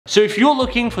So if you're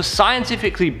looking for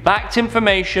scientifically backed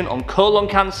information on colon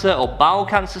cancer or bowel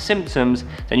cancer symptoms,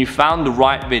 then you found the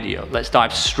right video. Let's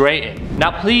dive straight in.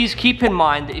 Now please keep in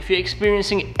mind that if you're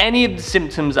experiencing any of the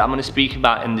symptoms that I'm going to speak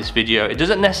about in this video, it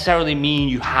doesn't necessarily mean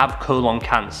you have colon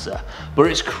cancer, but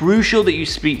it's crucial that you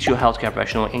speak to your healthcare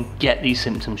professional and get these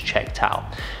symptoms checked out.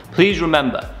 Please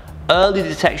remember, early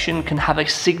detection can have a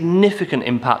significant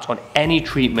impact on any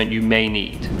treatment you may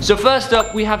need. So first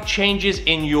up, we have changes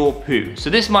in your poo. So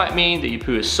this might mean that your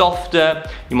poo is softer,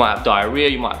 you might have diarrhea,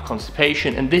 you might have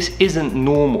constipation, and this isn't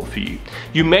normal for you.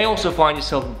 You may also find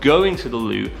yourself going to the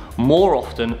loo more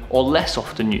often or less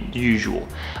often than usual.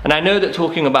 And I know that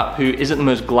talking about poo isn't the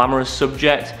most glamorous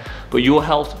subject, but your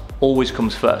health always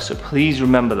comes first, so please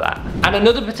remember that. And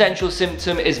another potential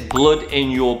symptom is blood in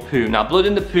your poo. Now, blood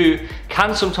in the poo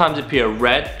can sometimes appear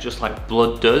red, just like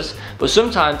blood does, but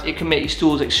sometimes it can make your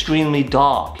stools extremely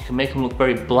dark. It can make them look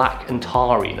very black and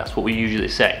tarry. That's what we usually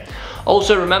say.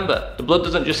 Also remember, the blood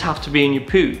doesn't just have to be in your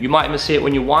poo. You might even see it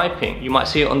when you're wiping. You might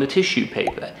see it on the tissue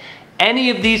paper.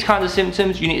 Any of these kinds of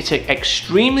symptoms you need to take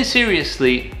extremely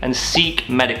seriously and seek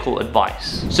medical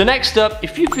advice. So next up,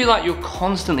 if you feel like you're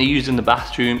constantly using the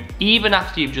bathroom, even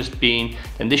after you've just been,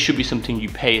 then this should be something you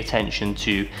pay attention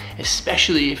to,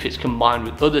 especially if it's combined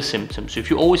with other symptoms. So if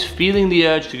you're always feeling the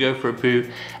urge to go for a poo,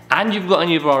 and you've got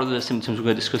any of our other symptoms we're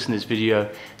going to discuss in this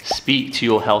video, speak to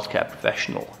your healthcare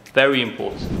professional. Very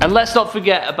important. And let's not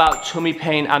forget about tummy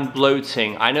pain and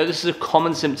bloating. I know this is a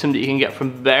common symptom that you can get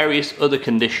from various other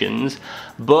conditions,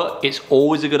 but it's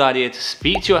always a good idea to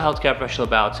speak to your healthcare professional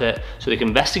about it so they can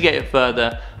investigate it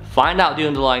further, find out the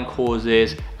underlying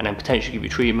causes, and then potentially give you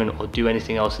treatment or do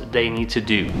anything else that they need to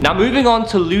do. Now moving on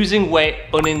to losing weight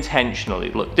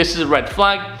unintentionally. Look, this is a red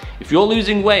flag. If you're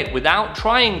losing weight without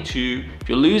trying to, if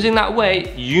you're losing that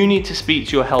weight, you need to speak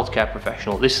to your healthcare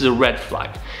professional. This is a red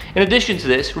flag. In addition to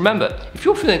this, remember, if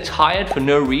you're feeling tired for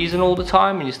no reason all the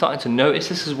time and you're starting to notice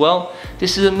this as well,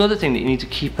 this is another thing that you need to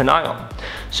keep an eye on.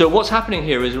 So what's happening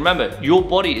here is, remember, your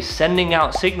body is sending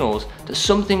out signals that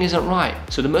something isn't right.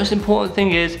 So the most important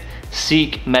thing is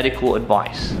seek medical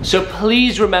advice. So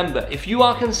please remember, if you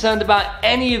are concerned about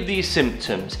any of these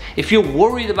symptoms, if you're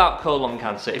worried about colon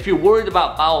cancer, if you're worried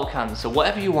about bowel cancer,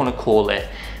 whatever you want to call it,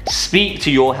 speak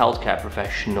to your healthcare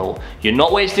professional. You're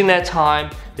not wasting their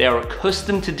time. They are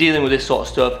accustomed to dealing with this sort of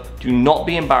stuff. Do not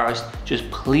be embarrassed. Just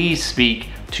please speak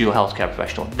to your healthcare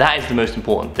professional. That is the most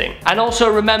important thing. And also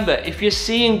remember, if you're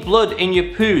seeing blood in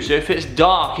your poo, so if it's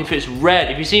dark, if it's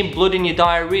red, if you're seeing blood in your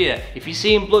diarrhea, if you're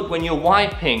seeing blood when you're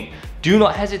wiping, do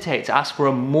not hesitate to ask for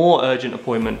a more urgent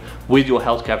appointment with your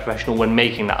healthcare professional when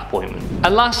making that appointment.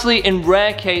 And lastly, in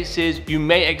rare cases, you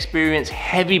may experience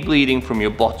heavy bleeding from your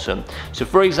bottom. So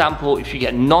for example, if you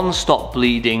get non-stop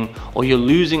bleeding or you're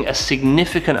losing a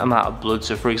significant amount of blood,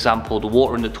 so for example, the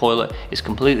water in the toilet is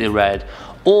completely red,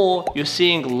 or you're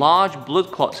seeing large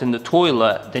blood clots in the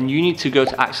toilet, then you need to go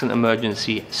to accident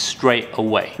emergency straight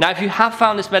away. Now, if you have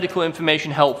found this medical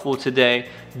information helpful today,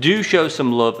 do show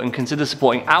some love and consider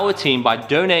supporting our team by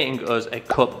donating us a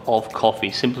cup of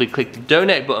coffee. Simply click the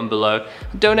donate button below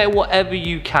and donate whatever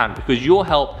you can, because your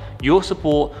help, your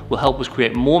support will help us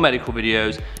create more medical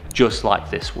videos just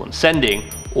like this one.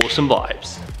 Sending awesome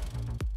vibes.